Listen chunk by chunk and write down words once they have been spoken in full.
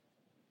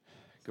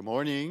Good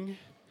morning.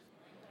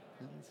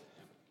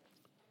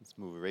 Let's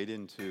move right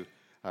into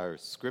our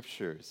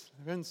scriptures.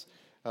 Friends,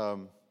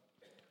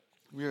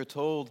 we are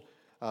told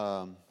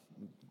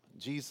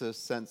Jesus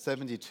sent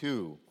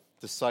 72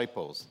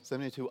 disciples,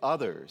 72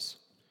 others.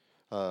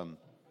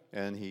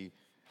 And he,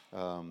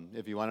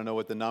 if you want to know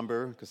what the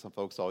number, because some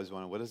folks always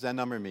want to, what does that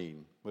number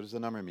mean? What does the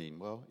number mean?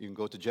 Well, you can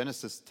go to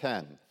Genesis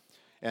 10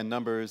 and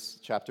Numbers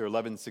chapter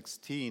 11,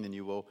 16, and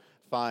you will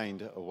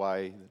find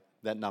why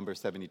that number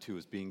 72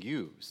 is being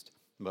used.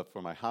 But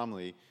for my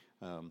homily,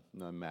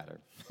 no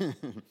matter.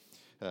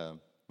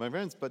 My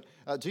friends, but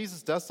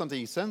Jesus does something.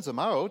 He sends them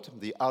out,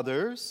 the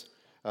others,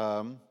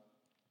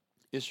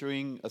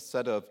 issuing a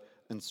set of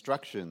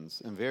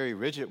instructions, and very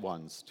rigid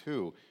ones,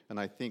 too. And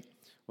I think,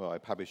 well, I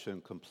probably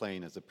shouldn't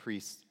complain as a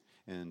priest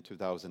in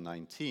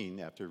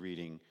 2019 after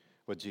reading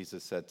what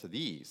Jesus said to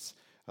these.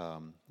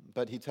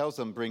 But he tells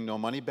them, bring no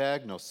money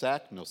bag, no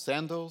sack, no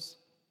sandals.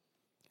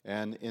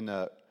 And in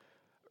an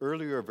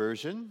earlier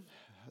version,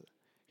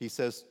 he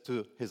says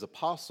to his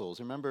apostles,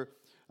 remember,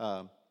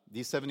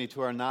 these 72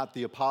 are not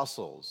the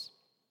apostles.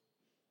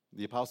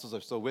 The apostles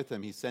are still with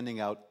him. He's sending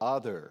out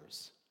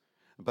others.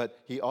 But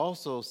he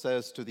also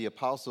says to the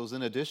apostles,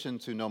 in addition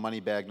to no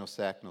money bag, no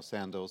sack, no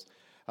sandals,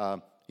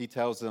 he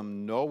tells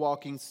them no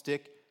walking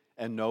stick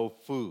and no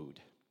food.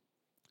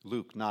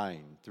 Luke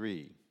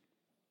 9:3.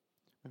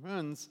 My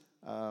friends,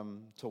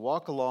 to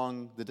walk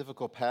along the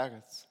difficult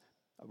paths,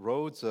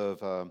 roads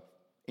of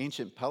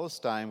ancient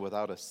Palestine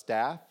without a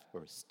staff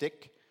or a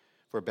stick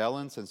for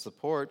balance and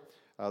support,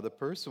 the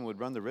person would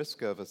run the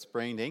risk of a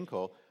sprained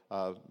ankle,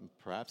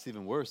 perhaps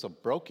even worse, a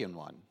broken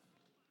one.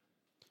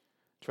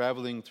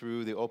 Traveling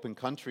through the open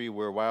country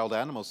where wild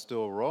animals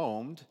still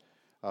roamed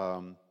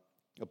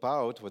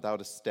about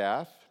without a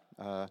staff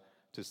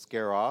to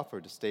scare off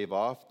or to stave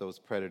off those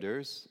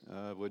predators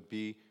would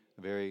be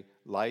very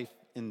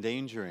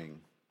life-endangering.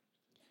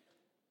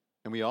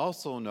 And we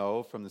also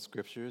know from the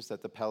scriptures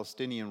that the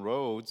Palestinian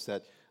roads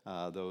that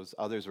those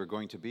others were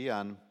going to be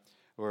on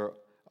were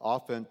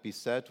often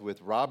beset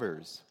with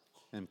robbers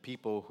and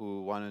people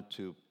who wanted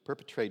to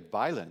perpetrate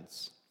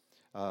violence.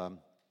 And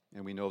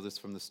we know this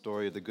from the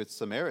story of the Good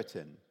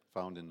Samaritan,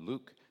 found in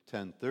Luke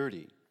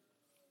 10:30.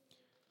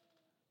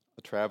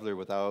 A traveler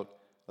without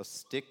a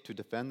stick to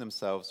defend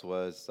themselves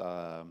was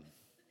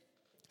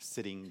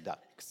sitting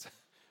ducks,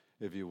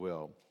 if you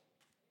will.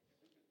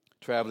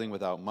 Traveling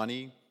without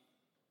money,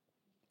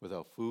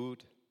 without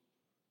food,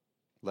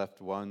 left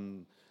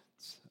one's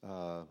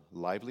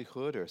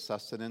livelihood or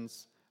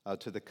sustenance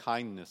to the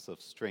kindness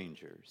of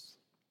strangers.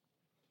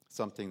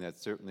 Something that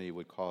certainly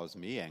would cause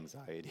me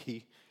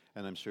anxiety,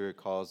 and I'm sure it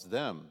caused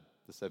them,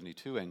 the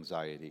 72,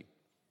 anxiety.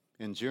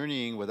 And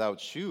journeying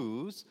without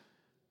shoes,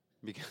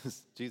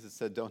 because Jesus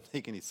said, don't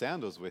take any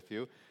sandals with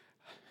you.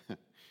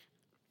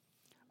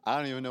 I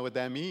don't even know what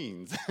that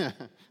means. I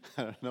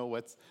don't know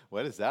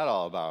what is that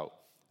all about.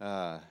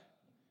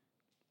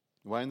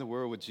 Why in the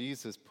world would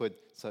Jesus put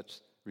such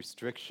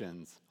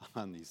restrictions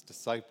on these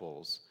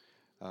disciples?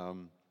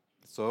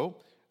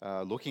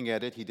 Looking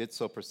at it, he did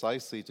so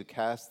precisely to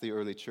cast the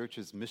early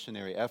church's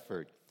missionary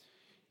effort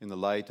in the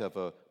light of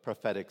a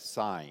prophetic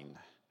sign.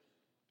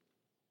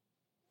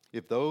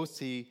 If those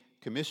he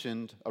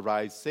commissioned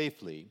arrived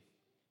safely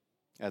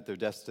at their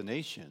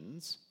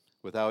destinations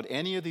without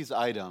any of these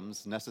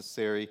items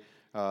necessary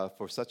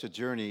for such a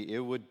journey, it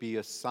would be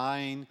a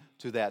sign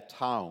to that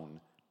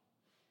town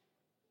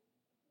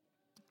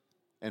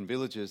and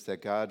villages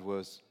that God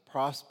was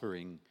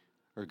prospering,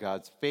 or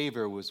God's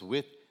favor was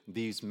with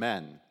these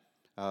men.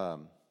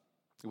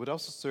 It would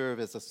also serve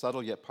as a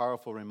subtle yet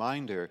powerful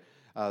reminder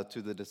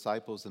to the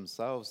disciples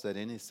themselves that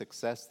any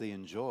success they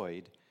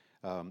enjoyed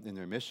in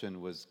their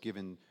mission was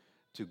given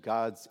to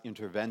God's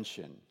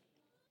intervention.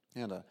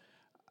 And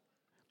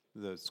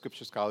the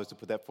scripture scholars who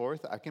put that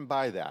forth, I can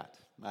buy that.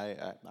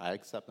 I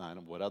accept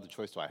that. What other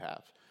choice do I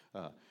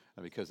have?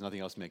 Because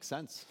nothing else makes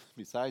sense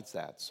besides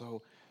that.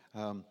 So,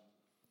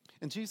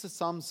 and Jesus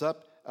sums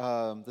up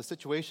the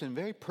situation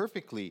very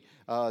perfectly,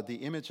 the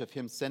image of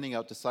him sending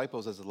out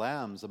disciples as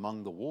lambs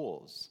among the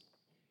wolves.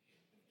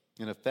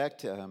 In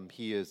effect,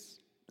 he is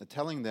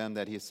telling them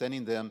that he is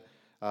sending them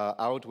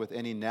out with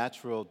any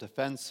natural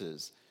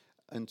defenses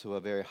into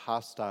a very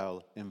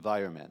hostile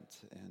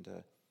environment.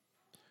 And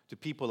to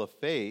people of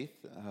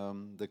faith,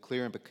 the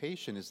clear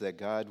implication is that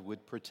God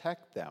would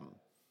protect them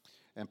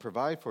and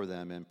provide for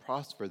them and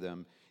prosper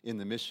them in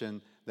the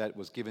mission that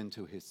was given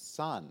to his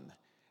Son.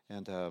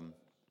 And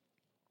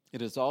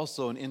it is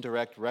also an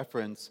indirect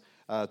reference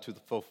to the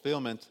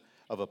fulfillment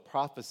of a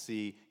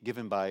prophecy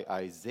given by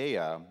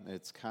Isaiah.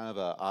 It's kind of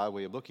an odd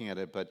way of looking at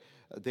it, but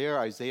there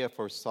Isaiah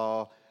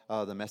foresaw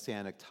the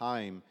messianic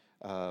time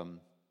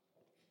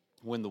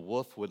when the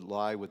wolf would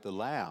lie with the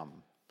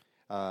lamb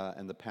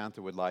and the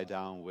panther would lie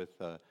down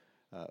with,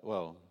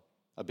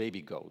 a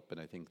baby goat, but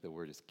I think the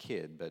word is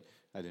kid, but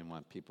I didn't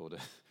want people to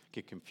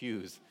get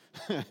confused.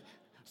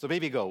 So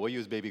baby goat, we'll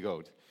use baby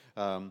goat.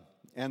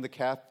 And the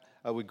calf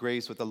would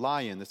graze with the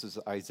lion. This is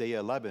Isaiah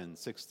 11,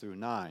 6 through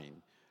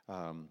 9.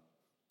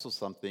 Also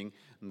something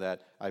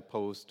that I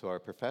posed to our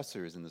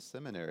professors in the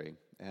seminary.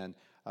 And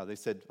they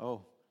said,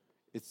 oh,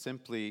 it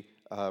simply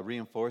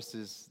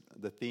reinforces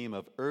the theme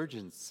of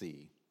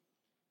urgency.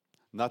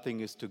 Nothing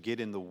is to get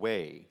in the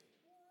way.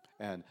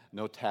 And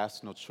no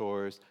tasks, no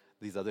chores,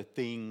 these other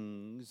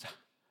things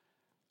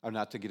are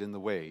not to get in the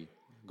way.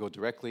 Go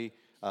directly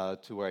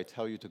to where I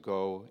tell you to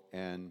go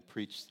and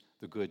preach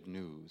the good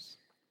news.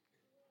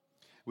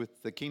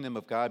 With the kingdom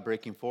of God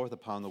breaking forth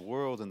upon the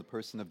world in the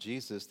person of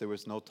Jesus, there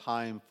was no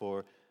time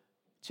for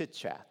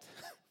chit-chat.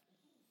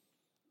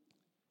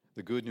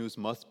 The good news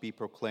must be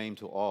proclaimed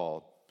to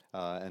all.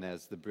 And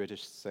as the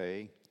British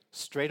say,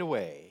 straight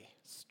away,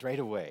 straight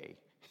away.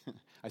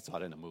 I saw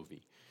it in a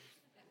movie.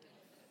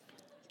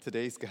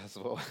 Today's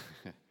gospel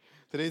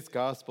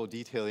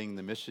detailing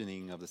the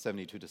missioning of the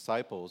 72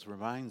 disciples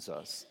reminds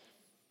us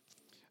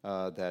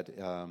that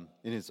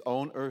in his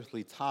own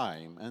earthly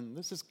time, and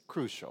this is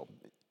crucial,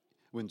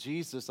 when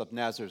Jesus of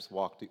Nazareth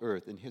walked the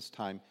earth in his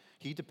time,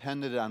 he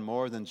depended on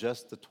more than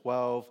just the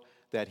 12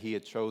 that he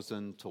had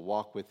chosen to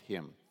walk with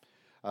him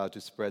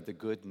to spread the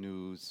good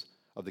news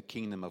of the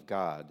kingdom of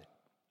God.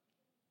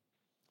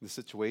 The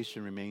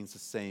situation remains the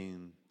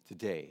same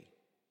today.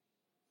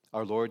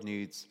 Our Lord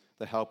needs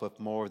the help of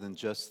more than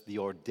just the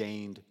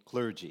ordained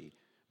clergy,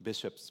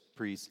 bishops,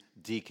 priests,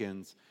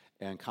 deacons,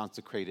 and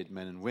consecrated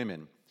men and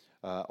women,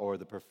 or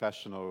the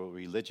professional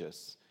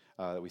religious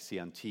that we see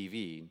on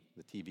TV,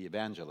 the TV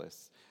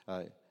evangelists.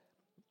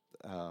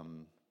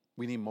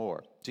 We need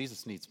more.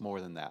 Jesus needs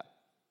more than that.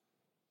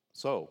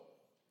 So,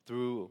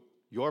 through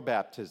your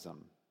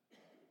baptism,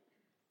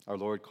 our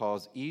Lord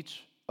calls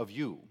each of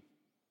you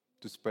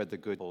to spread the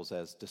good news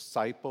as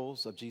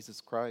disciples of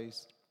Jesus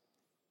Christ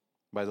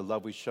by the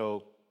love we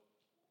show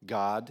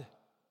God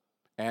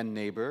and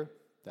neighbor,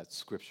 that's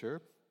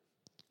Scripture,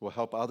 will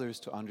help others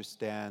to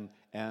understand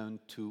and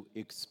to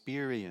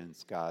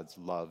experience God's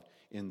love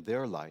in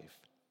their life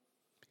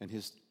and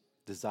his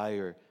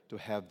desire to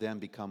have them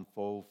become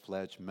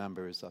full-fledged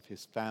members of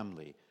his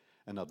family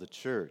and of the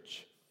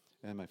church.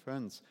 And my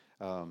friends,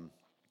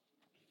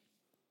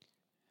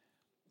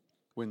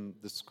 when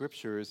the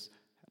Scriptures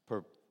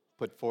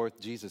put forth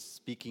Jesus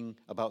speaking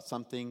about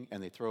something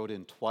and they throw it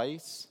in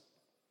twice,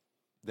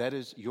 that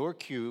is your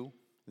cue,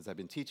 as I've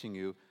been teaching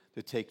you,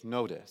 to take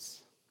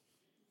notice.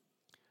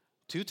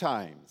 2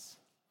 times,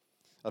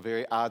 a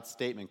very odd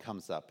statement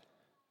comes up.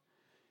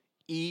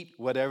 Eat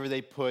whatever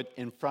they put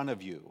in front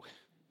of you.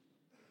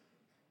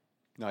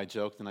 Now, I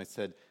joked and I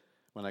said,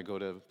 when I go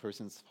to a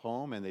person's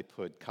home and they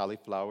put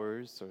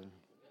cauliflowers or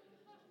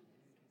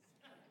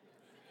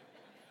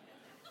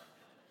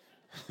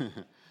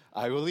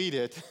I will eat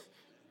it,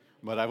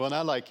 but I will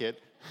not like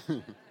it.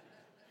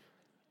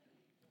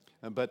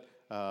 But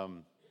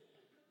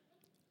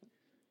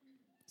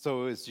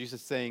so is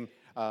Jesus saying,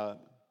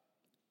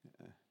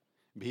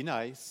 be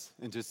nice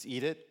and just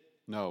eat it?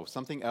 No,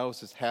 something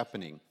else is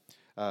happening.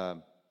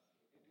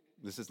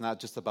 This is not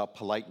just about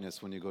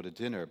politeness when you go to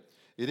dinner.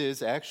 It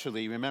is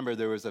actually, remember,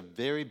 there was a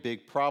very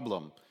big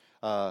problem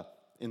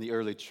in the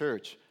early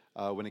church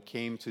when it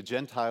came to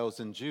Gentiles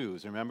and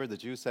Jews. Remember, the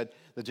Jews said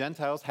the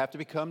Gentiles have to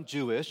become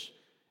Jewish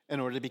in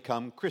order to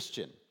become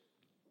Christian.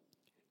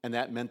 And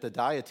that meant the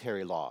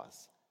dietary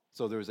laws.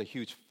 So there was a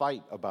huge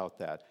fight about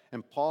that.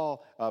 And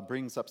Paul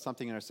brings up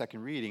something in our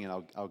second reading,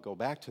 and I'll go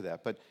back to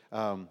that. But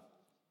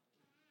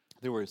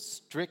there were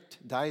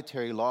strict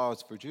dietary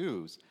laws for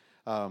Jews.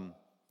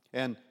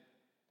 And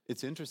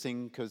it's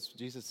interesting because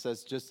Jesus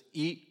says, just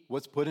eat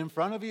what's put in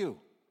front of you.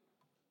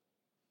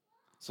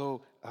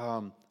 So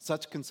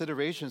such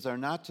considerations are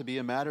not to be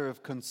a matter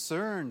of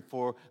concern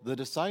for the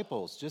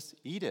disciples. Just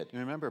eat it. And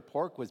remember,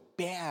 pork was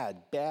bad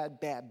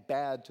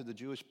to the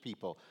Jewish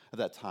people at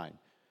that time.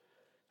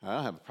 I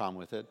don't have a problem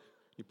with it.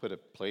 You put a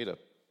plate of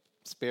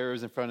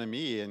spares in front of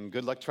me, and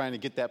good luck trying to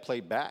get that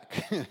plate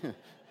back.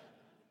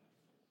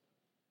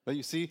 But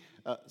you see,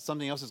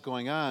 something else is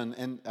going on,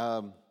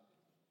 and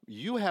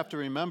you have to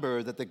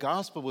remember that this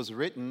gospel was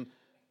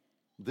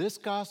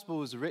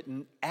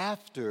written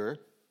after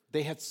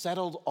they had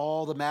settled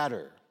all the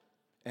matter.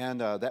 And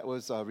that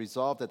was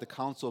resolved at the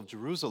Council of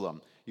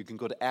Jerusalem. You can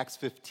go to Acts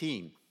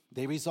 15.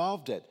 They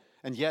resolved it.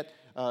 And yet,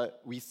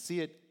 we see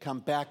it come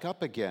back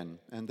up again.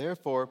 And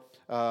therefore,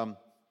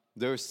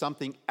 there's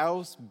something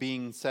else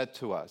being said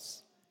to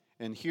us.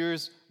 And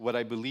here's what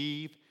I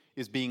believe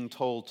is being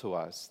told to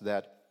us,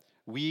 that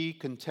we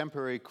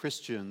contemporary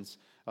Christians,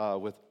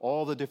 with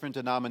all the different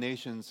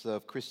denominations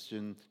of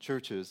Christian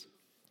churches,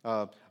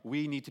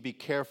 we need to be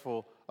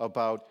careful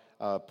about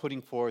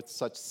putting forth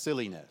such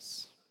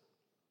silliness.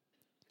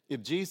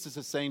 If Jesus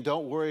is saying,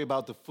 don't worry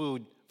about the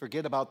food,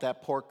 forget about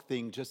that pork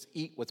thing, just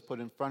eat what's put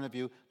in front of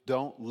you,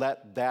 don't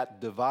let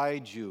that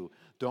divide you.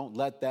 Don't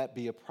let that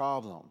be a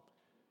problem.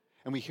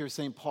 And we hear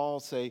St. Paul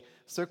say,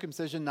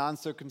 circumcision,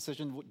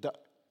 non-circumcision,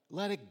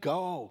 let it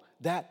go.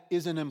 That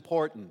isn't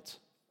important.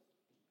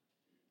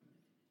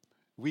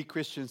 We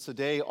Christians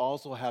today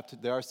also have to,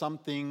 there are some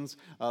things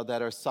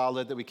that are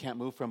solid that we can't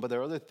move from, but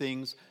there are other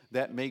things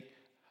that make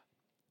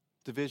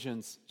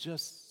divisions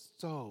just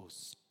so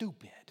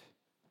stupid.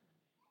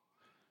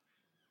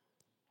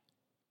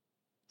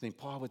 St.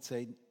 Paul would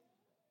say,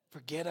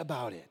 forget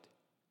about it.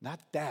 Not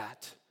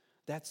that.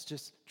 That's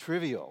just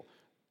trivial.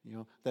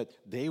 That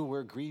they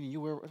were grieving, you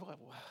were,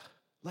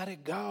 let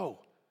it go.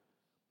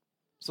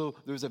 So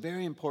there's a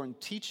very important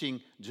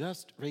teaching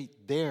just right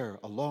there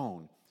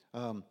alone.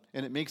 And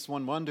it makes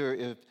one wonder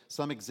if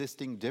some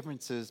existing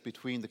differences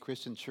between the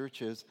Christian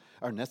churches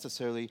are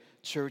necessarily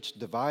church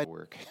divide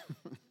work.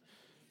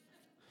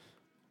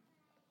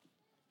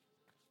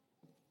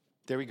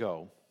 There we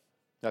go.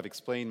 I've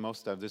explained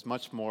most of it. There's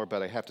much more,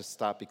 but I have to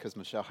stop because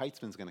Michelle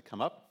Heitzman is going to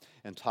come up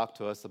and talk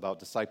to us about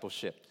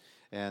discipleship.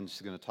 And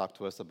she's going to talk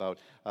to us about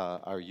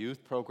our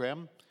youth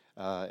program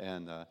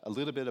and a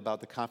little bit about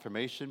the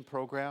confirmation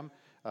program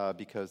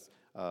because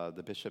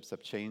the bishops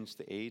have changed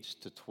the age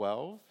to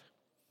 12.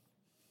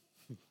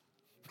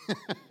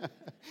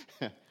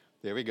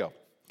 There we go.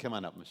 Come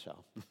on up,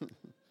 Michelle.